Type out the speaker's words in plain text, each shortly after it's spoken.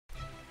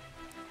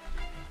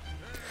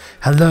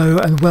Hello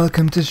and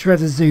welcome to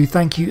Shredder Zoo.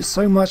 Thank you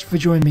so much for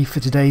joining me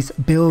for today's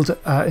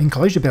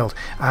enclosure build.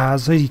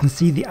 So you can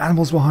see the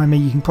animals behind me,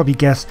 you can probably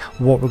guess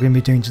what we're going to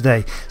be doing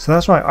today. So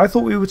that's right, I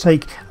thought we would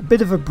take a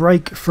bit of a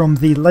break from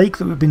the lake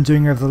that we've been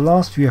doing over the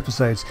last few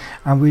episodes,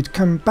 and we'd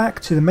come back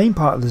to the main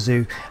part of the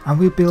zoo and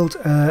we'd build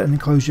an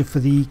enclosure for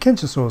the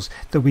Kentrosaurus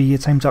that we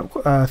tamed up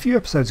a few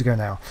episodes ago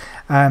now.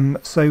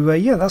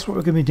 Yeah, that's what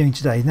we're going to be doing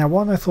today. Now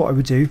what I thought I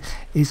would do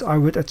is I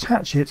would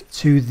attach it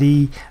to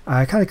the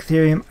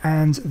Calycotherium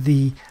and the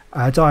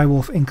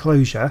direwolf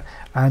enclosure,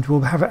 and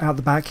we'll have it out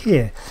the back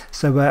here.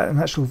 So in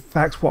actual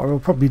fact what I will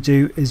probably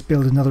do is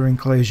build another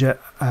enclosure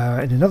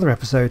in another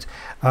episode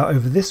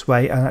over this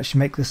way and actually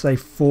make this a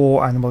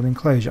 4 animal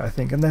enclosure, I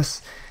think.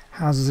 Unless,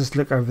 how does this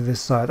look over this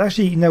side?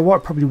 Actually, you know what,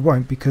 it probably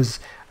won't, because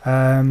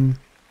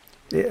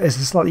it's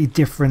a slightly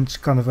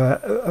different kind of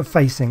a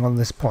facing on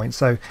this point.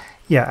 So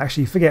yeah,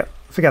 actually forget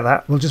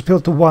that. We'll just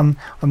build the one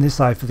on this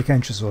side for the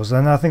Kentrosaurus,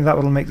 and I think that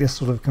will make this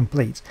sort of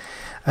complete.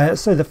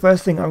 So the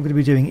first thing I'm going to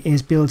be doing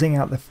is building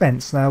out the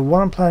fence. Now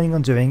what I'm planning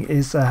on doing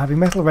is having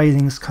metal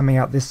railings coming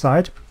out this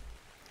side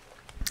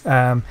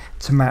to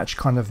match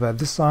kind of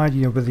this side,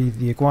 you know, with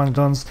the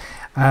iguanodons,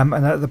 and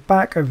at the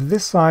back over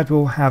this side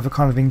we'll have a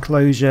kind of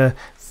enclosure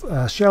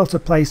shelter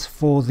place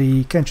for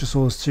the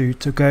Kentrosaurus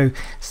to go,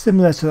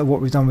 similar to what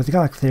we've done with the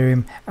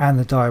Calycotherium and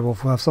the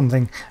direwolf. We'll have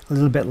something a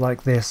little bit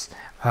like this,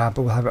 but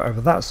we'll have it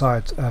over that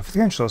side for the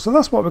Kentrosaurus. So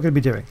that's what we're going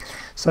to be doing.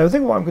 So I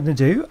think what I'm going to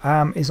do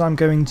is I'm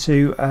going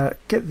to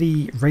get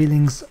the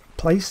railings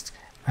placed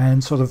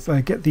and sort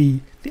of get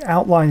the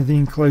outline of the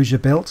enclosure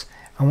built.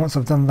 And once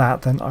I've done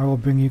that, then I will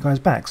bring you guys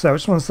back. So I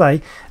just want to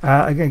say,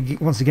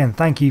 once again,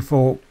 thank you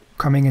for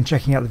coming and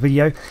checking out the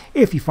video.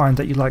 If you find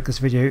that you like this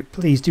video,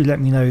 please do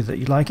let me know that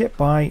you like it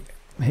by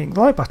hitting the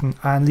like button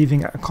and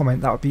leaving a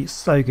comment. That would be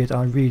so good.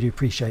 I really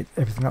appreciate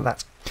everything like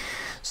that.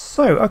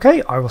 So,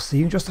 okay, I will see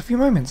you in just a few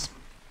moments.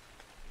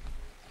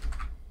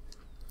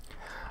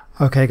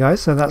 Okay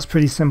guys, so that's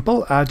pretty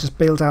simple. I just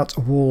built out a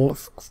wall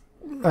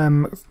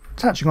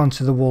attaching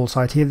onto the wall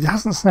side here. It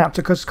hasn't snapped,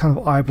 I just kind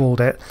of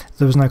eyeballed it.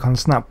 There was no kind of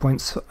snap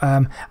points,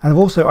 and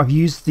I've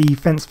used the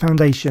fence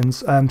foundations,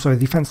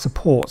 the fence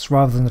supports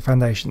rather than the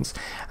foundations.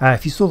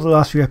 If you saw the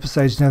last few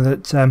episodes, you know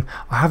that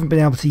I haven't been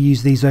able to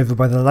use these over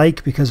by the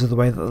lake because of the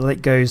way that the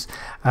lake goes,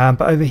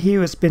 but over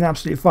here it's been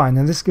absolutely fine,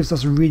 and this gives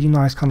us a really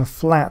nice kind of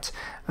flat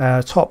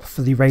top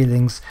for the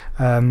railings,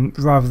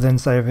 rather than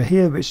say over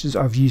here, which is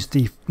I've used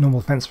the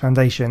normal fence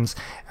foundations,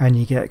 and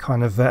you get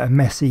kind of a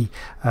messy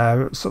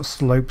sort of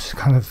sloped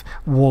kind of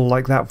wall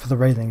like that for the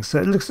railings.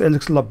 So it looks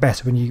a lot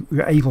better when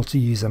you're able to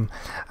use them.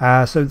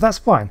 So that's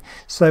fine.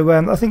 So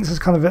I think this is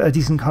kind of a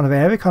decent kind of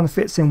area. Kind of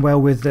fits in well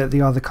with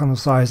the other kind of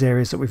size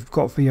areas that we've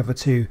got for the other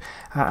two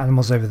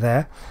animals over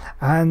there.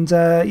 And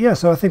yeah,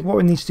 so I think what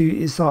we need to do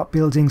is start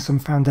building some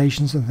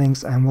foundations and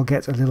things, and we'll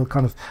get a little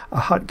kind of a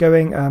hut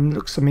going.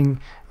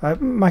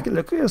 Make it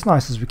look as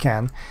nice as we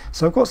can.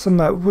 So I've got some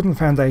wooden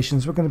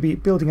foundations. We're going to be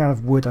building out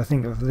of wood, I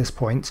think, at this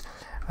point.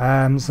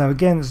 So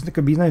again, there's going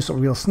to be no sort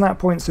of real snap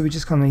points, so we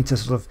just kind of need to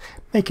sort of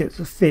make it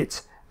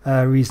fit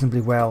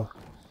reasonably well.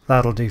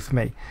 That'll do for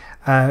me.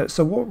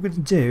 So what we're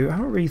going to do, I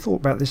haven't really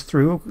thought about this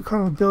through. We're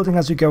kind of building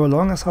as we go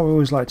along. That's how I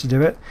always like to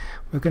do it.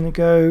 We're going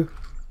to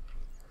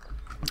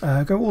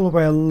go all the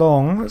way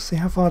along. Let's see,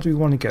 how far do we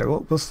want to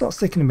go? We'll start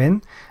sticking them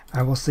in,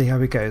 and we'll see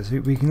how it goes.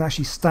 We can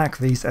actually stack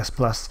these S+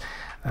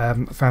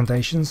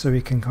 foundations, so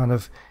we can kind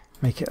of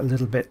make it a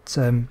little bit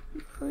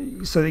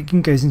so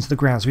it goes into the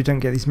ground, so we don't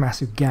get these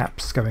massive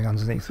gaps going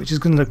underneath, which is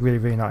going to look really,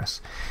 really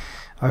nice.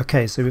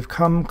 Okay, so we've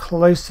come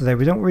close to there.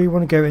 We don't really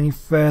want to go any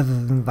further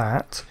than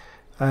that,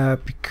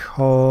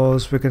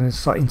 because we're going to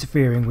start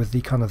interfering with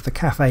the kind of the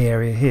cafe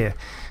area here.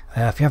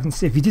 If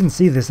you didn't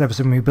see this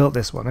episode when we built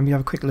this one, let me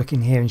have a quick look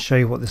in here and show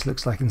you what this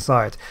looks like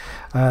inside.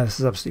 This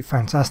is absolutely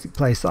fantastic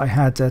place. I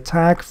had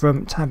Tag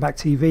from Tagback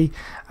TV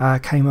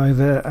came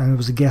over and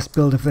was a guest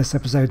builder for this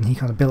episode, and he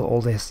kind of built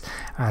all this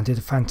and did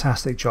a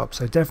fantastic job.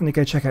 So definitely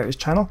go check out his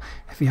channel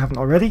if you haven't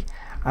already.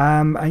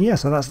 And yeah,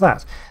 so that's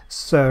that.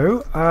 So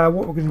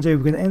what we're going to do,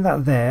 we're going to end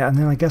that there, and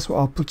then I guess what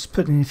I'll put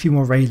in a few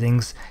more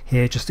railings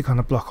here just to kind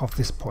of block off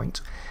this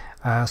point.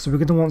 So we're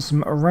going to want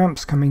some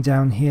ramps coming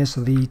down here so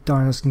the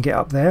dinos can get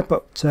up there,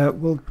 but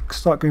we'll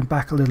start going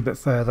back a little bit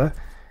further.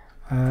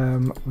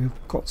 We've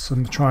got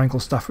some triangle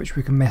stuff which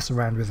we can mess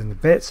around with in a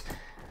bit.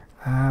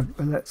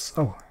 But let's,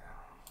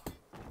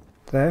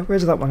 there, where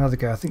did that one other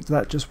go? I think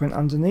that just went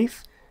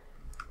underneath.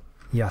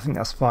 Yeah, I think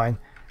that's fine.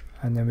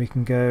 And then we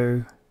can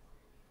go,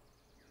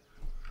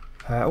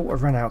 oh,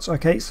 I've run out.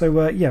 Okay,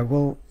 so yeah,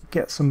 we'll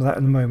get some of that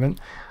in a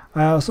moment.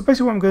 So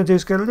basically what I'm going to do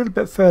is go a little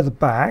bit further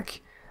back.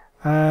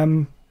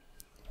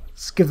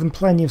 Let's give them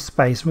plenty of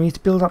space. We need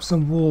to build up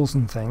some walls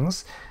and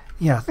things.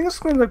 Yeah, I think it's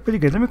going to look pretty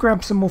good. Let me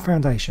grab some more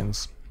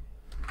foundations.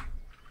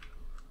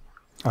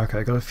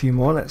 Okay, got a few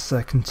more. Let's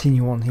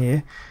continue on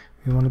here.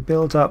 We want to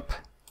build up.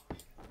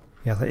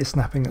 Yeah, that is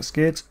snapping. That's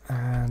good.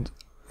 And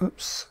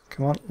oops,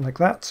 come on, like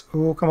that.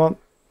 Oh, come on,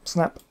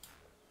 snap.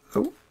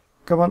 Oh,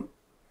 come on,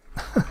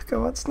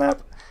 come on,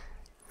 snap.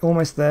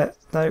 Almost there.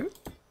 No.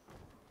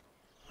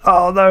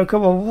 Oh no,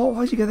 come on,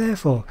 what did you go there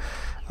for?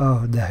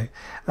 Oh no.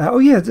 Oh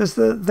yeah,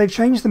 they've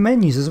changed the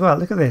menus as well.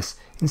 Look at this.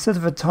 Instead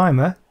of a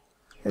timer,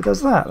 it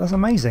does that. That's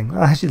amazing.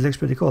 That actually looks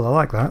pretty cool. I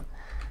like that.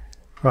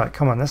 Right,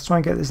 come on, let's try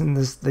and get this in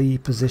the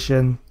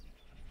position.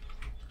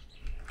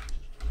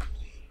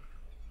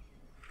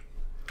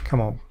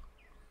 Come on.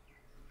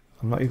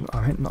 I'm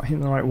not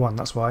hitting the right one,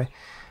 that's why.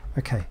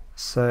 Okay,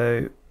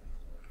 so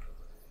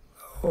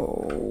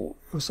oh,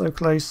 we're so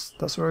close.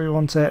 That's where we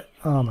want it.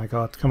 Oh my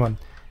god, come on.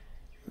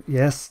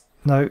 Yes,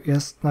 no,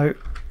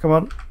 come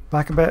on,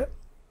 back a bit.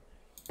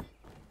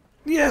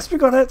 Yes, we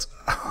got it.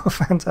 Oh,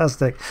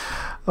 fantastic.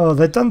 Oh,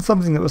 they've done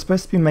something that was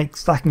supposed to make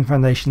stacking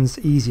foundations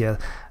easier,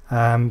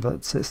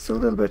 but it's still a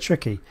little bit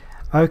tricky.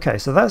 Okay,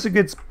 so that's a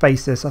good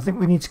basis. I think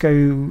we need to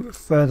go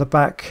further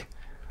back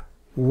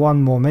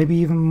one more, maybe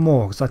even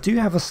more, because I do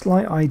have a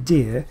slight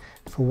idea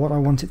for what I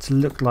want it to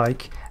look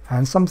like,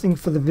 and something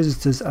for the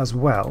visitors as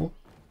well.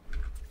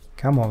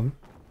 Come on,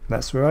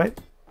 that's right.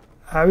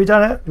 We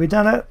done it, we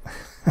done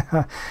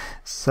it.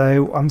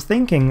 So I'm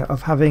thinking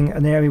of having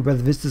an area where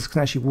the visitors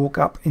can actually walk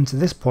up into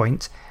this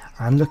point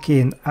and look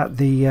in at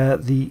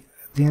the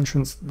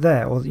entrance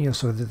there, or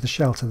sorry, the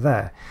shelter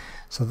there.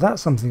 So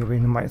that's something that we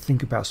might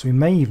think about. So we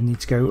may even need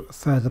to go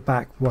further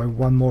back by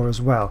one more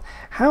as well.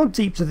 How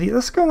deep do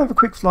let's go and have a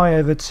quick fly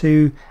over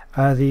to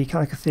the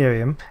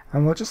Calycotherium,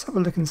 and we'll just have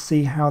a look and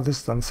see how this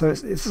is done. So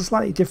it's a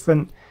slightly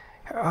different.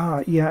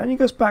 Yeah, it only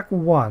goes back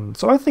one.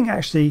 So I think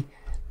actually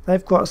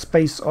they've got a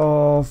space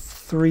of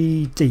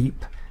 3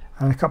 deep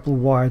and a couple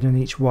wide on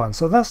each one,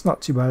 so that's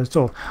not too bad at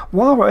all.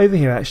 While we're over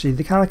here, actually,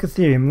 the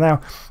Calycotherium, now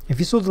if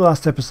you saw the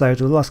last episode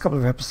or the last couple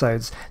of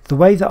episodes, the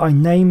way that I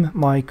name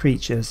my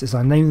creatures is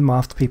I name them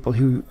after people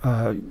who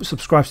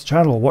subscribe to the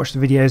channel or watch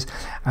the videos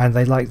and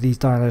they like these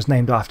dinos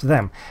named after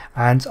them.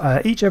 And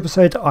each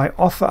episode I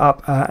offer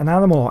up an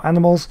animal or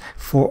animals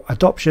for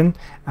adoption,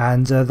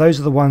 and those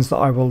are the ones that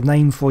I will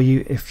name for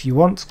you if you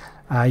want.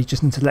 You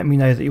just need to let me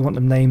know that you want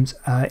them named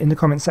in the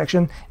comment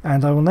section,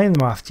 and I will name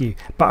them after you,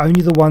 but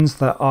only the ones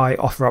that I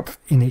offer up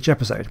in each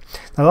episode.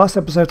 Now, last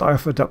episode I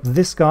offered up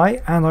this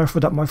guy, and I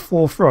offered up my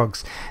 4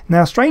 frogs.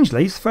 Now,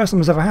 strangely, it's the first time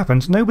it's ever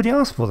happened, nobody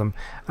asked for them.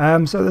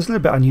 So that's a little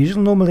bit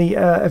unusual. Normally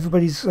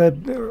everybody's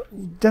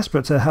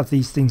desperate to have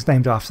these things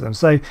named after them,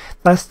 so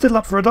they're still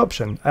up for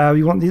adoption.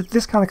 We want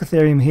this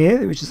Calycotherium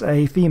here, which is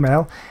a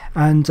female,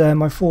 and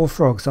my 4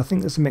 frogs. I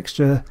think there's a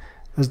mixture.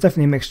 There's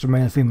definitely a mixture of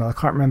male and female. I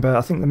can't remember.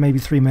 I think there may be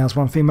 3 males,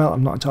 1 female.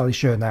 I'm not entirely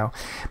sure now.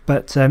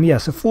 But yeah,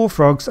 so 4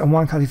 frogs and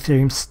 1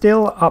 Calycotherium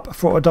still up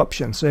for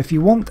adoption. So if you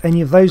want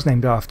any of those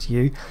named after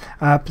you,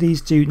 please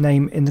do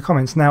name in the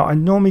comments. Now, I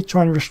normally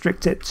try and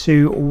restrict it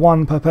to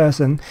 1 per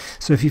person.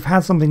 So if you've had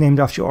something named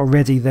after you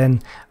already,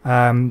 then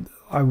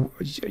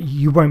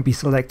you won't be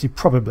selected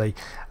probably.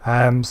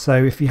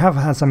 So if you have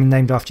had something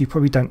named after you,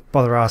 probably don't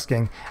bother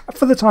asking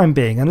for the time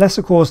being, unless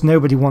of course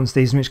nobody wants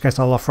these, in which case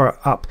I'll offer it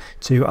up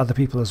to other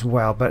people as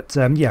well. But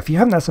yeah, if you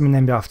haven't had something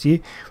named after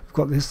you, we've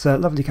got this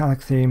lovely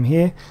Calycotherium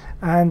here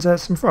and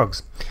some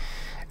frogs.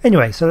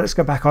 Anyway, so let's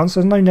go back on.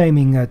 So no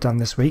naming done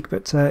this week,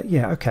 but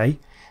yeah, okay.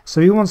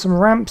 So we want some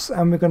ramps,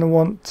 and we're going to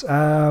want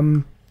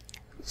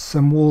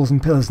some walls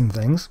and pillars and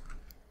things.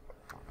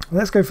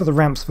 Let's go for the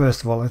ramps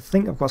first of all. I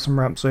think I've got some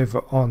ramps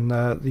over on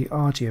the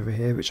RG over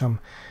here, which I'm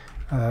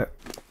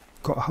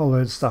got a whole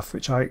load of stuff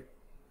which I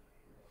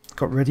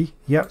got ready.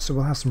 Yep, so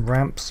we'll have some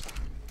ramps.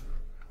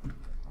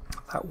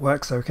 That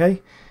works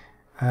okay.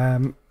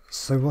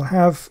 So we'll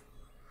have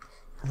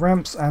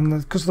ramps,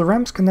 and because the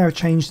ramps can now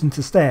change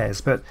into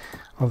stairs, but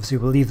obviously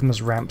we'll leave them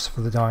as ramps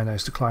for the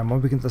dinos to climb on.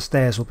 The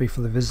stairs will be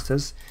for the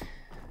visitors.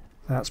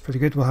 That's pretty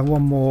good. We'll have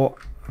one more.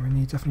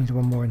 We definitely need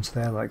one more into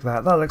there like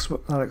that. That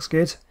looks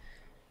good.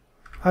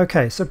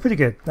 Okay, so pretty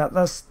good.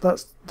 That's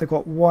they've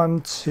got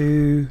 1,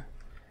 2,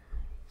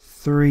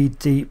 3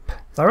 deep.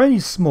 They're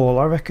only small,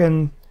 I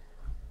reckon.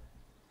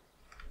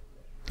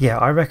 Yeah,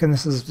 I reckon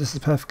this is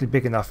perfectly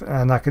big enough,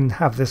 and I can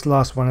have this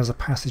last one as a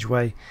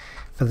passageway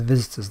for the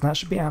visitors. And that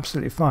should be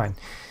absolutely fine.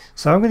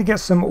 So I'm going to get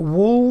some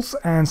walls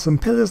and some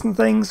pillars and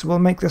things. We'll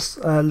make this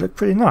look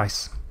pretty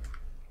nice.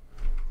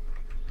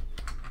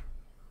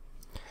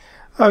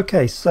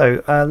 Okay,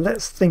 so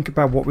let's think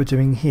about what we're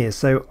doing here.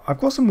 So I've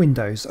got some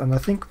windows, and I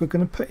think we're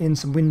going to put in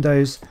some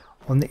windows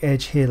on the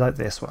edge here like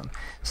this one.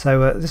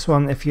 So this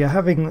one, if you're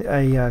having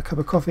a cup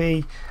of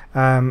coffee,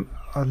 a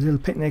little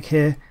picnic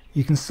here,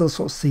 you can still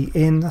sort of see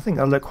in. I think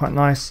that'll look quite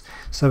nice.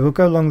 So we'll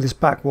go along this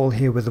back wall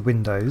here with the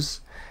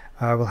windows.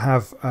 We'll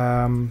have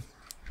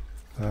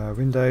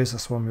windows,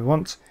 that's the one we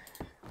want.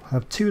 We'll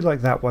have 2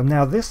 like that one.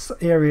 Now this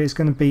area is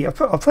going to be, I've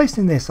placed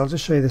in this, I'll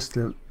just show you this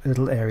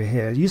little area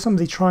here. Use some of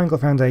the triangle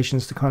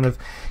foundations to kind of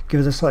give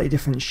it a slightly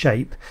different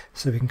shape,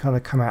 so we can kind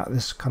of come out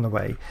this kind of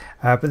way.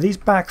 But these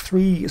back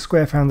 3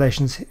 square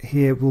foundations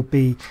here will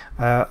be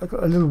a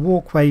little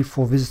walkway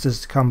for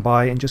visitors to come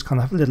by and just kind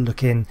of have a little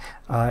look in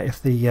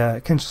if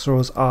the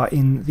Kentrosaurus are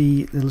in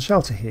the little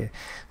shelter here.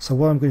 So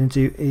what I'm going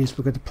to do is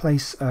we're going to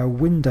place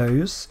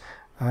windows.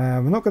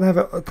 We're not going to have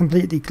it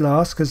completely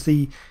glass because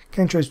the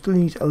Kentrosaurus still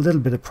need a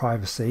little bit of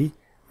privacy,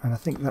 and I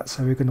think that's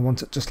how we're going to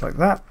want it, just like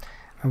that.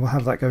 and we'll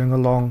have that going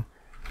along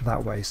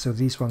that way. So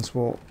these ones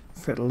will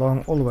fit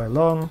along all the way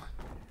along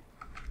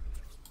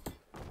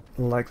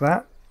like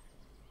that.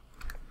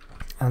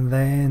 And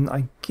then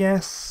I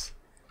guess,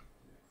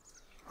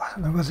 I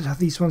don't know whether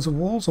these ones are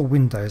walls or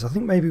windows. I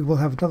think maybe we'll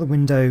have another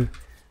window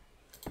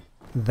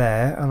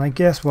there, and I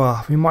guess,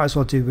 well, we might as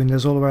well do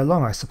windows all the way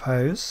along, I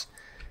suppose,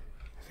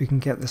 if we can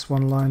get this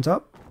one lined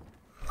up.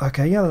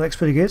 Okay, yeah, that looks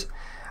pretty good.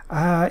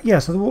 Yeah,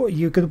 so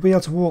you're going to be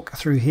able to walk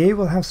through here.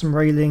 We'll have some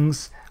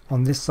railings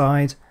on this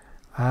side,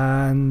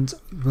 and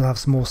we'll have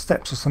some more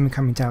steps or something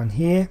coming down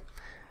here.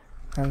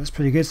 That's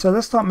pretty good. So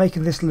let's start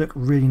making this look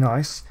really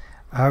nice.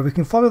 We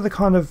can follow the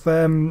kind of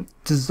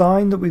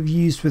design that we've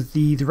used with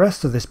the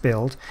rest of this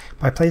build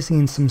by placing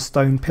in some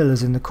stone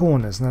pillars in the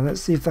corners. Now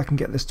let's see if I can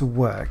get this to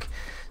work.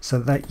 So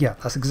that, yeah,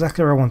 that's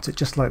exactly where I want it,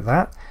 just like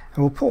that.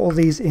 And we'll put all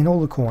these in all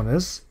the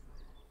corners.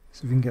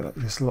 So we can get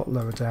this a lot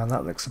lower down.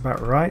 That looks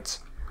about right.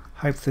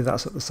 Hopefully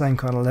that's at the same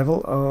kind of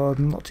level. Oh,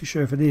 I'm not too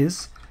sure if it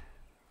is.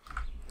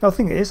 No, I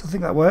think it is. I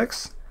think that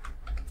works.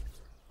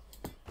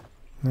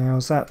 Now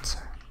is that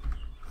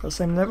the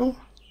same level?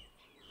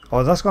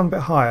 Oh, that's gone a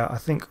bit higher. I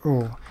think.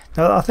 Oh,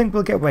 no, I think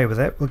we'll get away with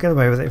it. We'll get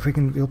away with it if we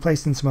can. We'll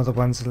place in some other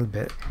ones a little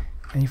bit.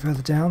 Any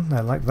further down?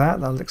 No, like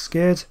that. That looks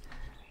good.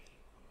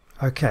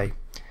 Okay.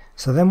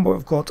 So then what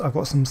I've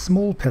got some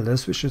small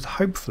pillars which should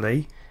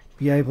hopefully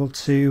be able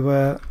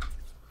to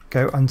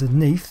go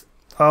underneath.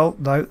 Oh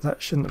no,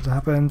 that shouldn't have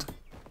happened.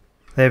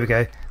 There we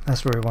go.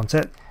 That's where we want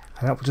it.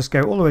 And that will just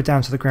go all the way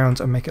down to the ground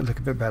and make it look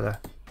a bit better.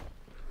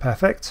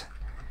 Perfect.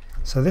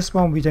 So this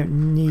one we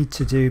don't need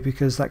to do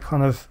because that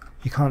kind of,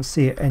 you can't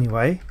see it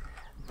anyway.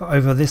 But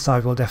over this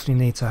side we'll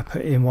definitely need to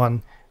put in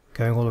one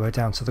going all the way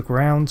down to the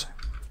ground.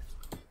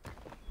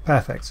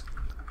 Perfect.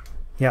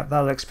 Yeah,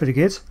 that looks pretty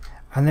good.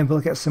 And then we'll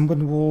get some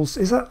wooden walls.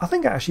 Is that, I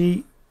think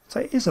actually,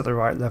 that is at the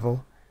right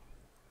level.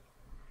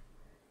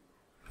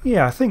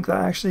 Yeah, I think that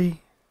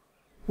actually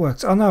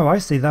works. Oh no, I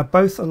see. They're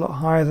both a lot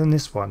higher than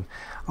this one.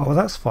 Oh, well,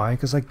 that's fine,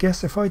 because I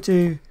guess if I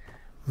do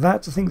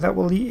that, I think that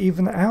will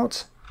even it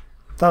out.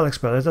 That looks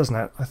better, doesn't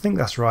it? I think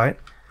that's right.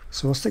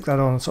 So we'll stick that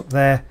on top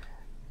there.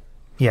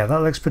 Yeah,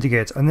 that looks pretty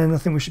good. And then I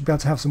think we should be able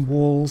to have some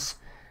walls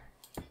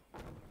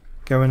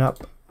going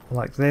up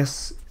like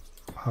this.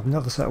 I'll have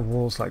another set of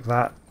walls like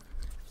that.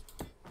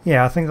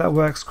 Yeah, I think that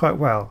works quite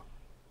well.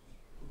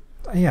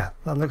 Yeah,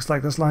 that looks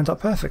like that's lined up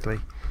perfectly.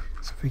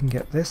 So if we can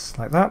get this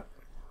like that.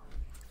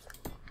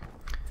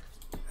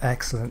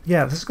 Excellent.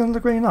 Yeah, this is going to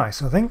look really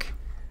nice, I think.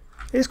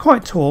 It's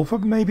quite tall,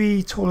 probably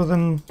maybe taller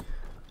than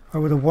I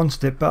would have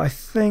wanted it, but I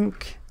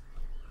think...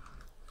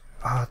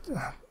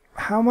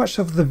 how much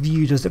of the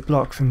view does it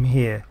block from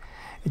here?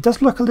 It does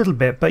block a little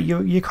bit, but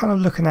you're kind of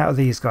looking out of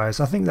these guys.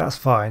 I think that's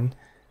fine.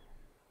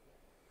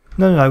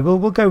 No,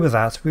 we'll go with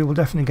that. We will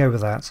definitely go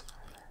with that.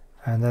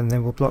 And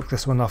then we'll block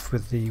this one off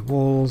with the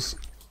walls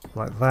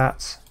like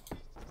that.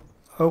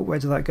 Oh, where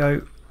did that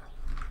go?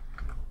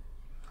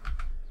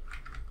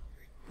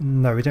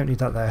 No, we don't need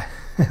that there.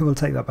 We'll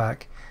take that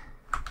back.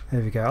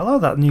 There we go. I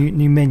love that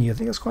new menu. I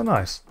think it's quite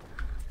nice.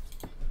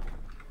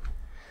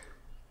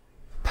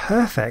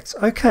 Perfect.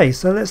 Okay,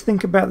 so let's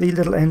think about the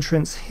little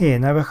entrance here.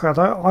 Now I could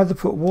either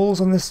put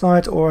walls on this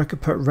side or I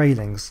could put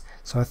railings.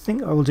 So I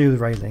think I will do the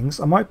railings.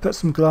 I might put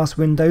some glass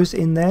windows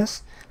in there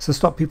so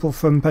stop people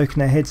from poking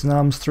their heads and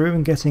arms through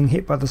and getting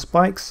hit by the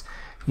spikes.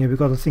 You know, we've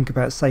got to think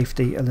about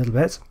safety a little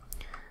bit.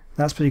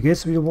 That's pretty good.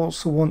 So we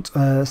also want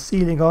a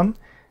ceiling on.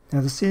 Now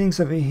the ceilings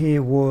over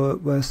here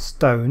were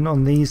stone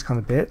on these kind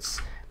of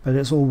bits, but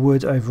it's all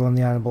wood over on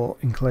the animal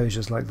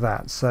enclosures like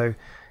that. So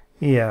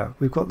yeah,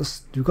 we've got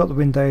the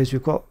windows,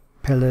 we've got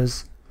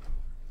pillars.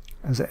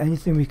 Is there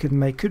anything we could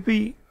make? Could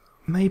we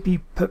maybe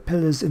put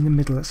pillars in the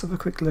middle? Let's have a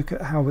quick look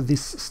at how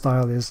this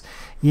style is.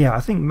 Yeah, I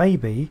think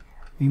maybe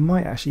we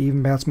might actually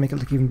even be able to make it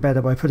look even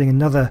better by putting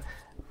another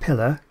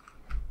pillar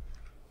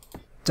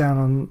down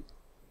on...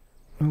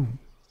 Oh,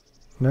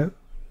 no.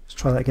 Let's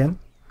try that again.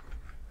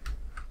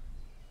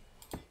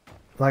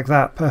 Like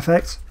that.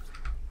 Perfect.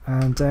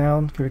 And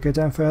down. Can we go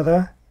down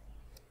further?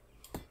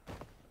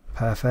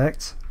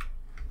 Perfect.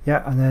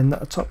 Yeah, and then at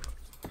the top.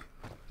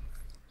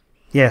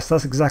 Yes,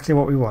 that's exactly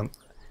what we want.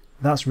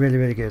 That's really,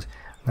 really good.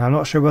 Now I'm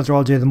not sure whether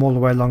I'll do them all the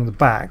way along the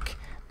back,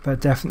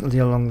 but definitely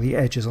along the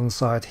edges on the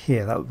side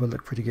here. That will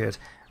look pretty good.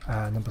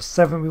 Number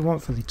 7 we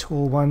want for the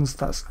tall ones.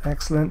 That's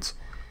excellent.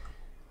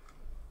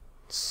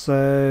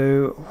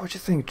 So what do you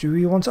think? Do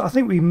we want it? I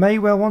think we may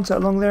well want it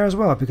along there as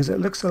well, because it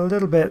looks a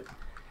little bit...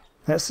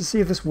 Let's just see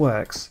if this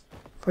works.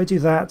 If I do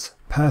that,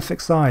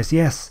 perfect size.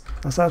 Yes,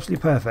 that's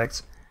absolutely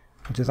perfect.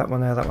 I'll do that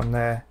one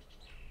there,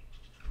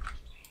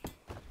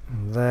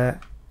 and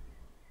there.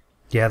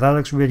 Yeah, that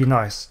looks really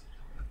nice.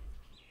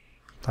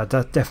 That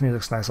definitely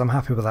looks nice. I'm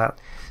happy with that.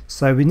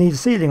 So we need a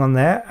ceiling on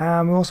there,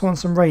 and we also want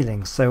some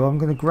railings. So I'm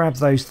going to grab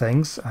those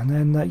things, and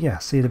then yeah,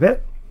 see you in a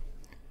bit.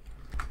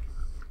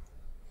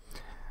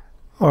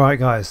 Alright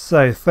guys,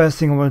 so first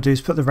thing I want to do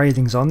is put the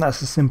railings on. That's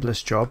the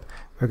simplest job.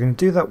 We're going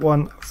to do that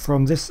one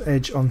from this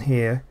edge on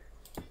here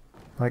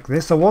like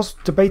this. I was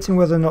debating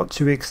whether or not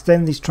to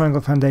extend these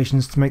triangle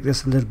foundations to make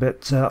this a little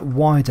bit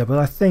wider, but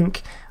I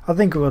think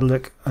it will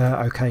look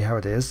okay how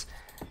it is.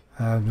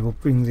 We'll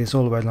bring this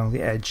all the way along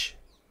the edge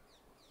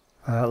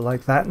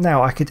like that.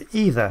 Now I could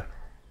either,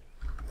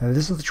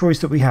 this is the choice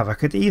that we have, I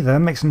could either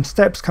make some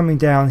steps coming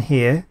down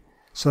here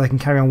so they can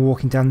carry on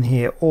walking down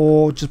here,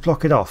 or just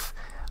block it off.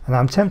 And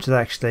I'm tempted,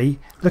 actually,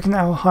 looking at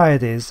how high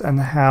it is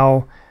and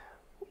how,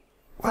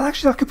 well,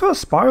 actually I could put a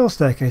spiral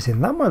staircase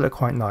in. That might look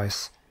quite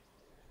nice.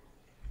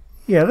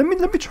 Yeah, let me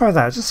try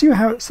that. Just see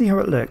how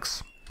it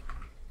looks.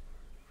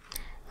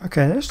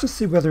 Okay, let's just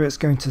see whether it's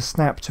going to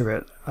snap to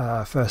it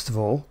first of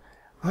all.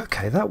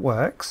 Okay, that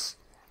works.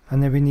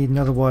 And then we need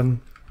another one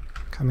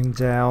coming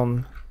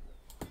down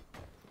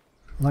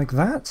like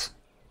that.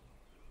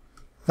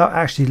 That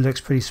actually looks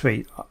pretty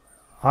sweet.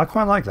 I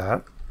quite like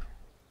that.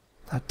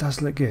 That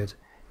does look good.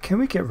 Can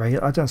we get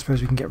I don't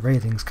suppose we can get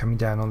railings coming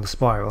down on the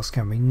spirals,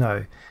 can we?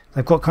 No.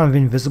 They've got kind of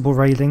invisible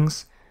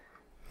railings.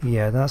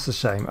 Yeah, that's a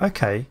shame.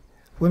 Okay.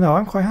 Well, no,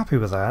 I'm quite happy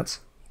with that.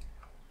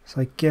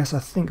 So I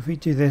think if we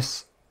do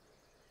this...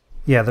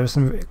 Yeah, there's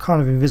some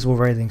kind of invisible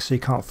railings so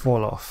you can't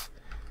fall off.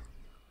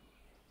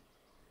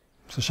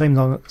 It's a shame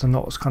they're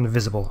not kind of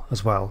visible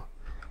as well.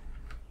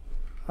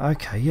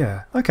 Okay,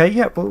 yeah. Okay,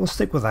 yeah, we'll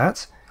stick with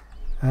that.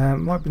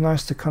 Might be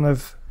nice to kind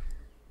of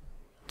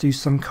do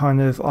some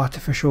kind of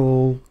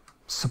artificial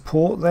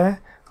support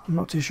there. I'm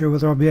not too sure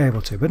whether I'll be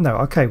able to, but no,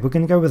 okay, we're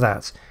going to go with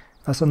that.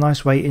 That's a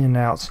nice way in and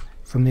out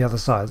from the other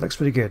side. Looks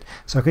pretty good.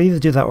 So I could either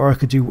do that or I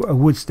could do a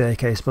wood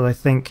staircase, but I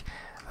think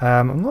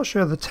I'm not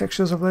sure the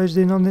textures I've loaded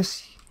in on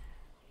this.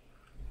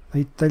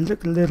 They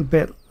look a little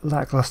bit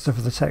lackluster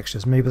for the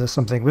textures. Maybe there's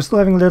something. We're still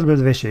having a little bit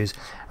of issues.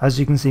 As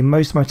you can see,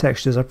 most of my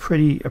textures are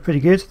pretty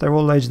good. They're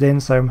all loaded in,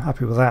 so I'm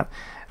happy with that.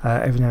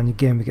 Every now and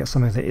again we get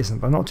something that isn't,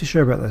 but I'm not too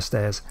sure about those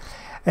stairs.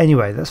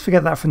 Anyway, let's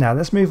forget that for now.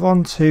 Let's move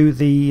on to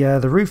the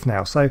roof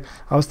now. So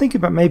I was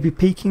thinking about maybe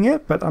peaking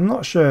it, but I'm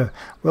not sure.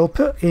 We'll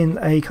put in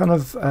a kind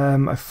of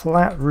a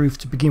flat roof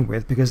to begin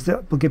with, because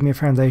that will give me a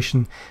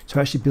foundation to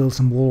actually build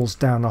some walls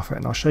down off it,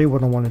 and I'll show you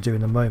what I want to do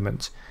in a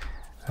moment.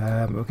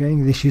 We're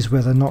getting the issues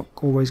where they're not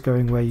always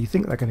going where you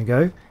think they're going to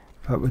go,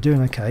 but we're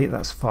doing okay.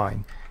 That's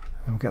fine.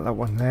 And we'll get that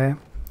one there.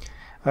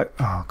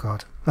 Oh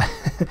God,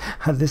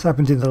 this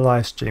happened in the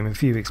live stream a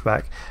few weeks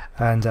back,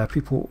 and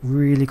people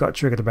really got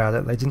triggered about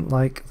it. They didn't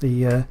like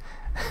the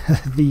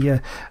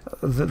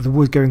the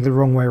wood going the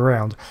wrong way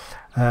around.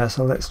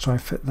 So let's try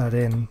and fit that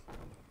in.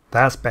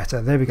 That's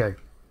better. There we go.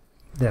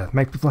 Yeah,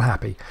 make people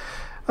happy.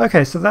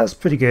 Okay, so that's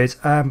pretty good.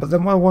 But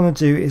then what I want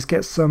to do is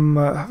get some.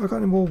 Have I got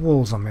any more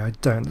walls on me? I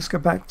don't. Let's go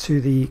back to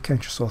the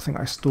Kentrosaurus. I think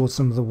I stored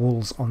some of the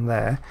walls on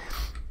there.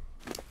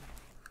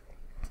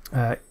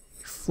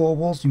 4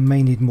 walls. You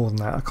may need more than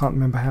that. I can't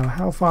remember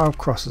how far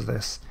across is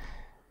this.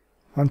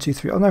 1, 2,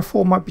 3. Oh no,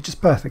 4 might be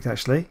just perfect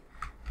actually.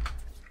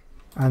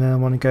 And then I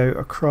want to go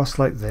across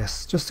like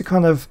this, just to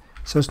kind of,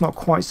 so it's not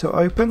quite so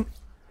open.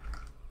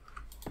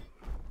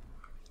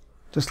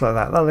 Just like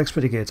that. That looks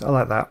pretty good. I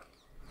like that.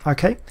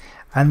 Okay,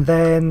 and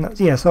then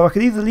yeah, so I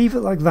could either leave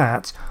it like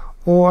that,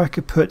 or I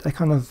could put a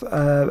kind of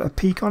a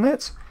peak on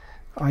it.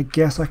 I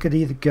guess I could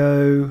either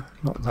go,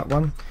 not that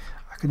one.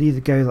 I could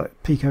either go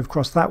like peek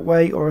across that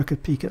way, or I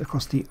could peek it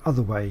across the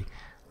other way,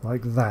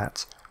 like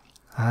that.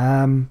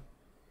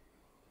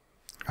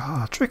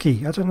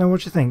 Tricky. I don't know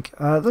what you think.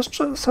 Let's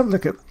have a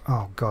look at.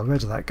 Oh God, where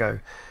did that go?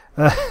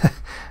 I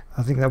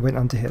think that went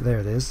under here. There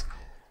it is.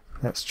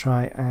 Let's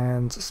try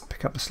and just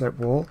pick up the slope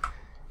wall.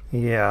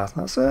 Yeah,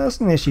 that's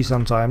an issue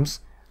sometimes.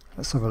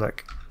 Let's have a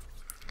look.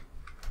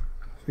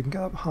 If we can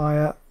get up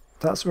higher,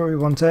 that's where we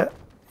want it.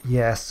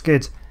 Yes,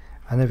 good.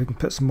 And then we can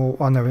put some more.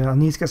 Oh no, I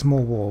need to get some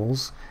more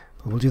walls,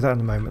 but we'll do that in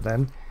a moment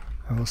then.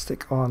 And we'll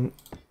stick on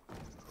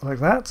like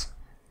that.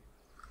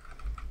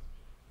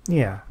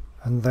 Yeah,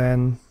 and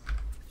then,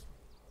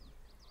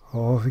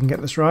 oh, if we can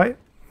get this right.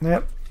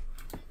 Yep,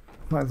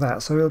 like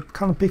that. So we'll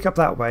kind of peek up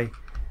that way.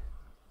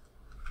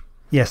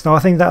 Yes, no, I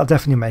think that'll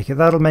definitely make it.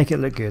 That'll make it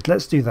look good.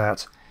 Let's do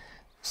that.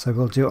 So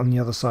we'll do it on the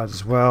other side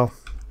as well.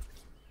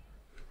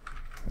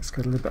 Let's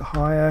go a little bit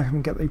higher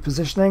and get the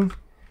positioning.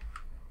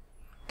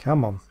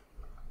 Come on.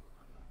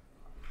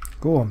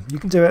 Go on, you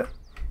can do it.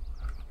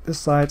 This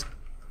side.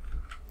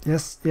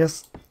 Yes,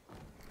 yes.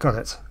 Got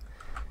it.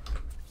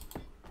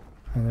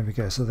 And there we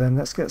go. So then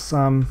let's get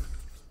some...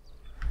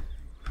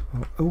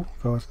 Oh,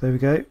 God, there we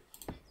go.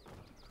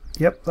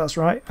 Yep, that's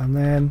right. And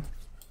then...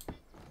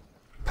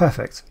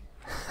 Perfect.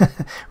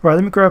 Right,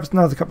 let me grab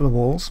another couple of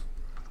walls.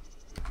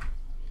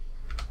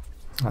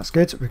 That's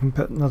good. We can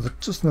put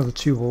just another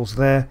 2 walls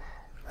there.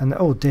 And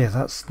oh dear,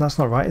 that's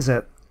not right, is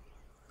it?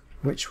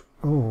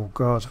 Oh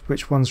God,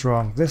 which one's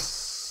wrong?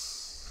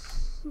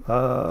 This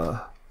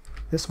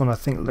one I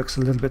think looks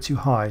a little bit too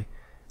high.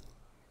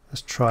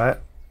 Let's try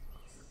it.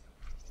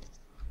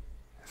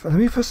 Let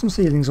me put some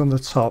ceilings on the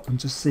top and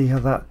just see how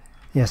that...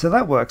 Yeah, so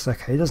that works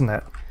okay, doesn't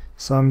it?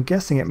 So I'm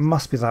guessing it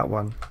must be that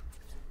one.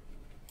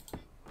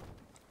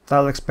 That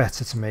looks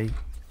better to me.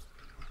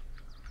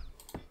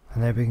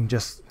 And then we can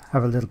just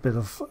have a little bit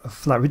of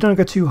flat. We don't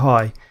go too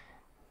high.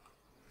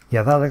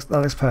 Yeah, that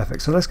looks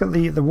perfect. So let's get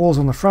the walls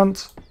on the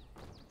front.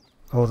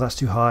 Oh, that's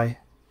too high.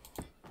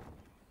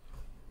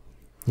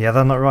 Yeah,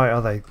 they're not right,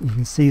 are they? You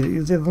can see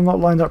that they're not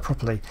lined up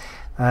properly.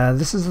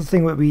 This is the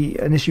thing that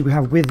an issue we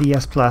have with the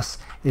S Plus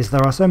is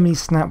there are so many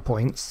snap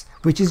points,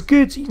 which is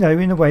good, you know,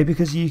 in a way,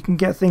 because you can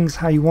get things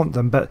how you want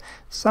them, but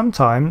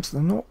sometimes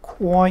they're not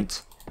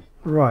quite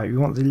right. We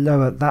want the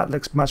lower. That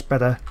looks much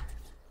better.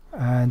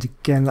 And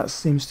again, that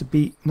seems to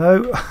be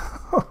no.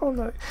 Oh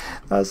no,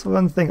 that's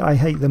one thing I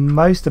hate the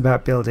most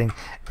about building,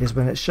 is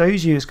when it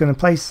shows you it's going to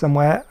place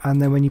somewhere,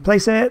 and then when you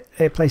place it,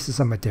 it places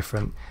somewhere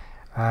different,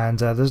 and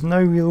there's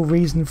no real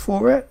reason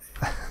for it.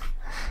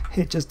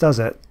 It just does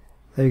it.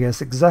 There you go.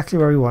 It's exactly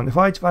where we want. If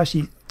I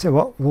actually tell you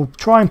what, we'll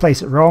try and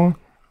place it wrong.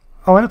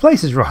 Oh, and it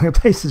places wrong. It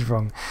places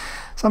wrong.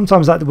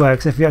 Sometimes that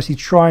works. If you actually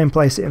try and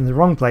place it in the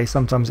wrong place,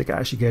 sometimes it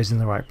actually goes in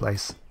the right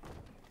place.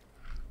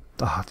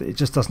 Oh, it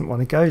just doesn't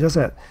want to go, does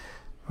it?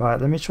 Right,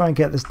 let me try and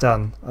get this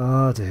done.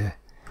 Oh dear.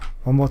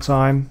 One more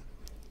time.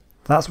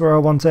 That's where I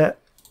want it.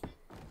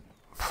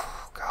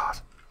 Oh, God.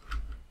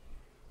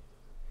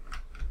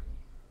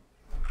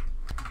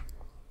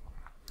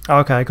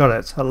 Okay, I got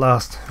it. At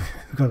last.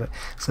 We got it.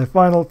 So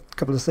final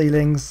couple of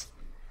ceilings.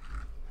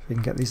 If we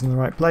can get these in the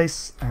right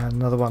place. And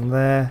another one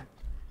there.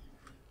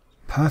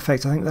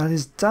 Perfect. I think that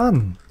is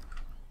done.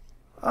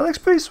 That looks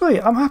pretty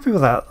sweet. I'm happy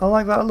with that. I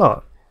like that a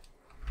lot.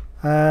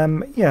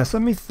 Yes,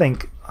 let me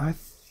think. I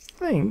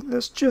think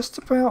that's just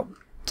about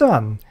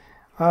done.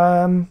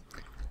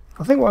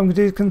 I think what I'm going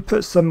to do is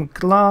put some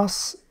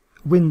glass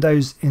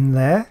windows in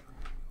there,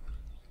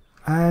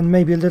 and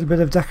maybe a little bit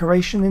of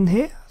decoration in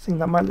here. I think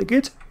that might look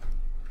good.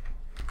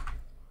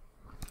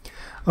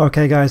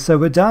 Okay guys, so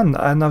we're done,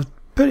 and I've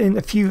put in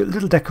a few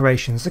little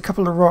decorations, a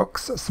couple of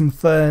rocks, some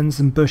ferns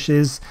and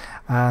bushes,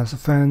 some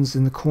ferns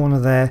in the corner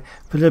there,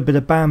 put a little bit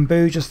of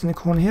bamboo just in the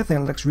corner here. I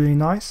think it looks really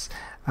nice.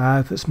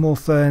 Put some more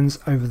ferns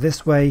over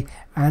this way,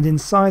 and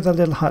inside that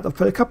little hut I've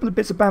put a couple of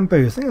bits of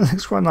bamboo. I think it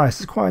looks quite nice.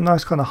 It's quite a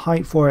nice kind of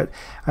height for it,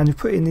 and you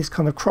put in these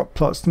kind of crop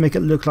plots to make it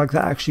look like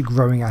they're actually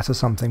growing out of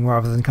something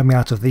rather than coming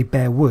out of the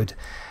bare wood.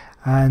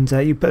 And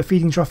you put a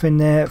feeding trough in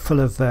there full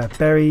of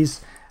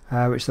berries,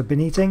 which they've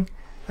been eating.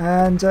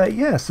 And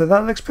yeah, so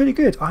that looks pretty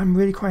good. I'm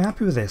really quite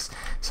happy with this.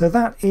 So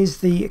that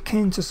is the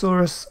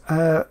Kentrosaurus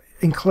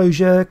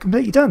enclosure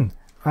completely done,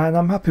 and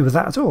I'm happy with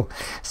that at all.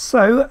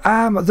 So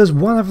there's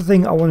one other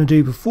thing I want to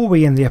do before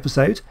we end the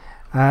episode,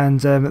 and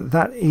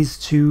that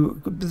is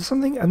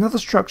another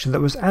structure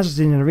that was added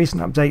in a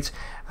recent update,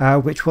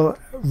 which will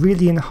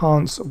really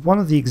enhance one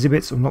of the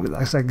exhibits, or not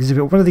like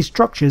exhibit, one of these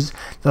structures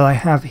that I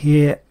have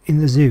here in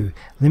the zoo.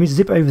 Let me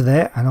zip over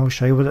there and I'll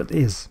show you what it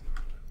is.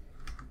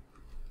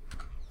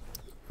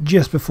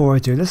 Just before I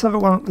do, let's have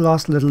one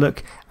last little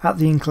look at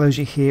the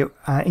enclosure here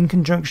in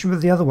conjunction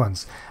with the other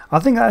ones. I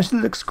think that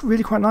actually looks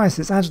really quite nice.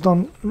 It's added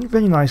on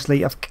really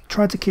nicely. I've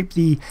tried to keep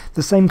the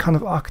same kind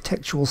of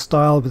architectural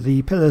style with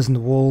the pillars and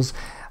the walls,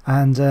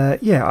 and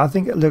yeah, I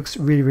think it looks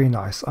really, really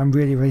nice. I'm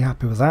really, really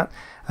happy with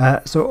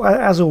that. So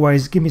as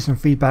always, give me some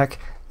feedback,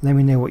 let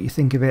me know what you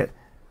think of it,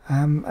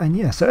 and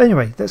yeah, so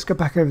anyway, let's go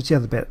back over to the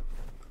other bit.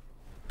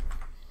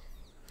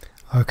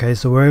 Okay,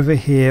 so we're over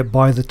here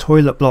by the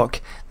toilet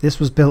block. This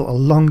was built a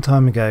long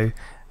time ago.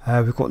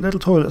 We've got little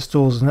toilet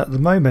stalls, and at the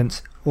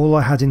moment all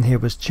I had in here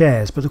was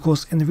chairs, but of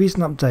course in the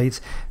recent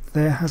update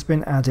there has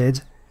been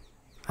added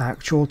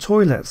actual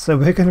toilets, so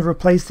we're going to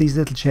replace these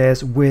little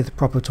chairs with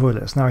proper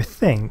toilets. Now I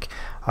think,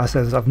 I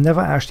said that I've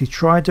never actually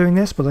tried doing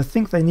this, but I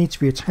think they need to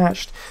be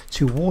attached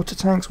to water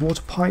tanks,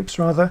 water pipes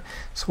rather.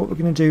 So what we're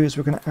going to do is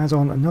we're going to add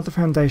on another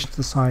foundation to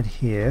the side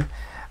here,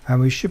 and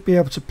we should be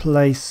able to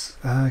place,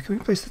 can we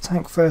place the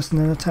tank first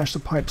and then attach the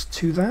pipes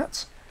to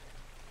that?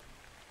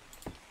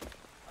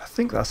 I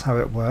think that's how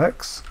it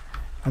works.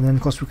 And then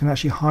of course we can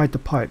actually hide the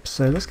pipes.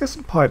 So let's get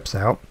some pipes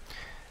out.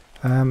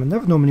 I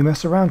never normally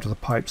mess around with the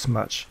pipes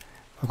much.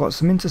 I've got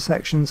some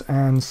intersections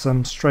and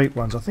some straight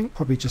ones. I think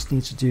probably just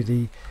need to do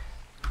the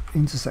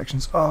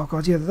intersections. Oh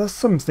god, yeah, that's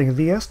something.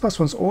 The S Plus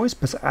one's always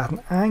put it at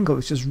an angle,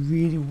 which is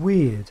really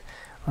weird.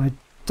 I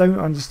don't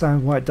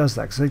understand why it does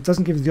that, because it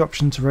doesn't give you the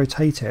option to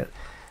rotate it.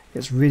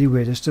 It's really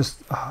weird. It's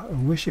just, I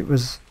wish it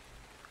was.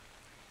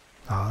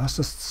 Oh, that's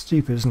just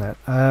stupid, isn't it?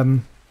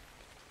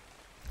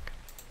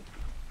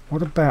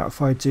 What about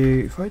if I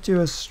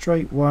do a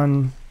straight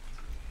one?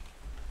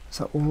 Is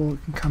that all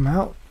that can come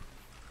out?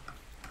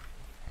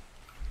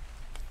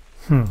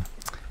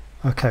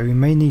 Okay, we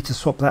may need to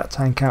swap that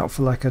tank out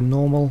for like a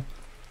normal,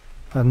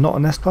 not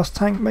an S Plus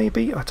tank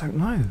maybe? I don't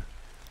know.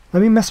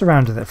 Let me mess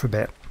around with it for a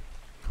bit.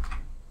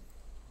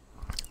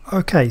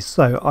 Okay,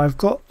 so I've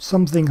got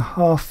something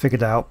half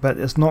figured out, but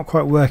it's not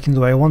quite working the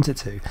way I want it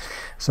to.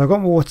 So I've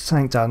got my water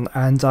tank done,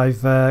 and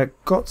I've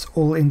got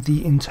all in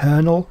the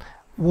internal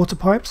water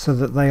pipes, so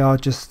that they are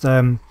just,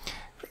 you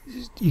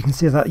can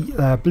see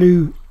that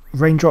blue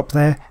raindrop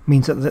there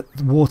means that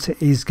the water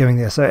is going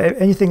there. So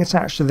anything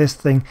attached to this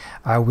thing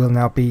will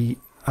now be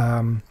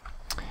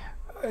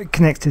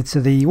connected to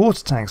the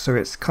water tank, so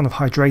it's kind of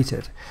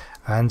hydrated.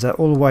 And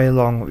all the way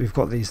along we've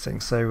got these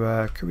things.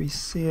 So can we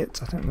see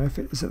it? I don't know if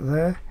is it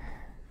there.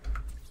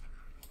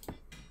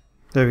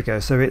 There we go.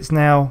 So it's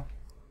now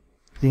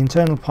the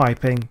internal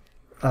piping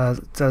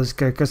goes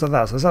like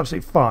that. So it's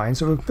absolutely fine.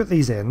 So we'll put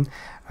these in,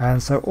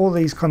 and so all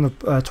these kind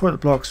of toilet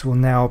blocks will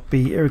now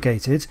be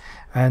irrigated,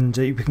 and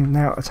we can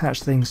now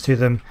attach things to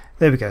them.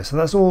 There we go. So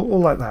that's all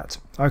like that.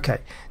 Okay.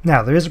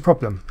 Now there is a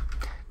problem.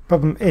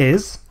 Problem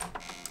is,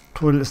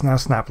 toilets now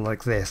snap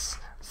like this,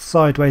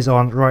 sideways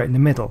on, right in the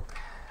middle,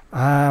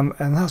 and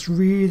that's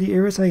really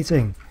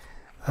irritating.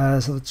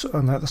 Oh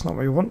no, that's not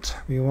what we want.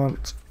 We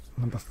want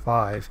number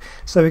 5.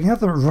 So we can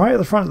have them right at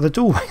the front of the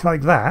doorway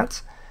like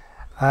that,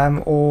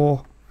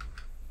 or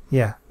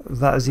yeah,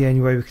 that is the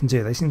only way we can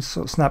do it. They seem to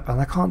sort of snap, and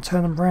I can't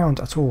turn them round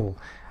at all.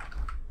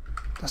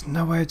 There's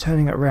no way of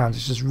turning it around.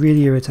 It's just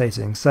really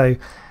irritating. So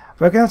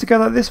we're going to have to go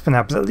like this for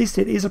now, but at least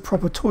it is a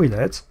proper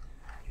toilet.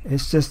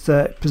 It's just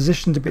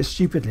positioned a bit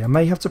stupidly. I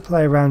may have to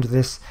play around with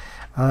this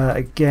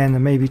again,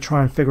 and maybe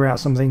try and figure out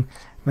something.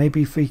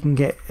 Maybe if we can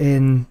get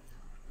in,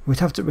 we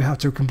have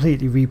to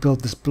completely rebuild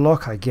this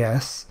block, I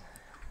guess.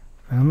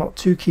 And I'm not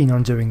too keen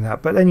on doing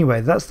that. But anyway,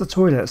 that's the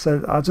toilet.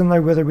 So I don't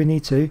know whether we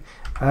need to.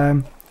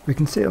 We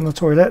can sit on the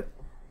toilet,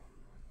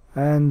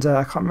 and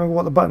I can't remember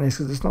what the button is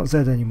because it's not Z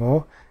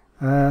anymore.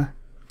 I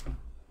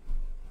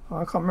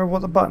can't remember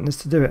what the button is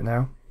to do it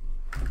now.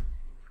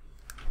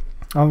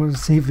 I'm going to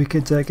see if we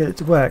could get it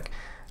to work.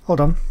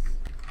 Hold on.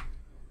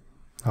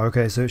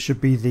 Okay, so it should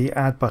be the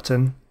add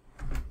button.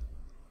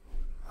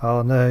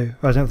 Oh no,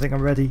 I don't think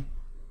I'm ready.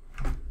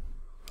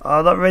 Oh,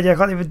 I'm not ready, I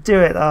can't even do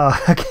it. Oh,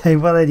 okay,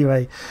 well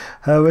anyway,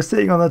 we're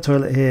sitting on the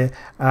toilet here.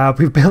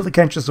 We've built the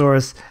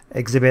Kentrosaurus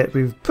exhibit.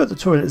 We've put the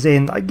toilets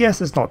in. I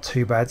guess it's not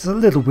too bad. It's a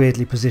little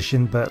weirdly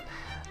positioned, but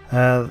you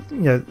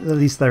know, at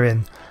least they're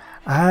in.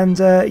 And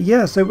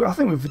yeah, so I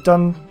think we've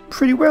done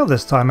pretty well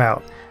this time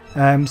out.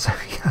 So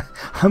yeah,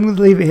 I'm going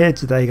to leave it here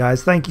today,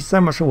 guys. Thank you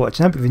so much for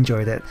watching. I hope you've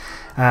enjoyed it.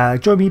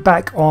 Join me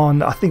back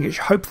on, I think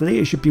hopefully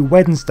it should be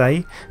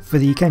Wednesday for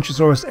the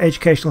Kentrosaurus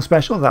educational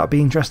special. That'll be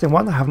an interesting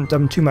one. I haven't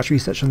done too much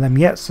research on them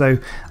yet, so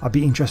I'll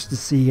be interested to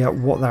see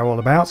what they're all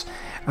about.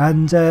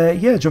 And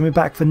yeah, join me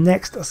back for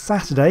next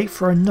Saturday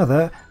for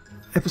another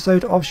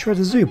episode of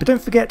Shredder Zoo. But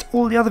don't forget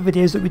all the other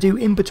videos that we do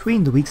in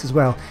between the weeks as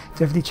well.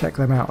 Definitely check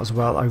them out as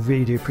well. I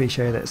really do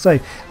appreciate it. So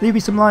leave me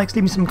some likes,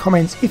 leave me some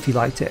comments if you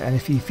liked it, and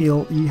if you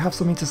feel you have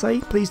something to say,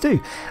 please do.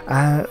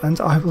 And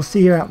I will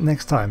see you out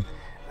next time.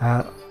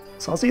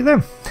 So I'll see you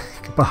then.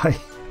 Goodbye.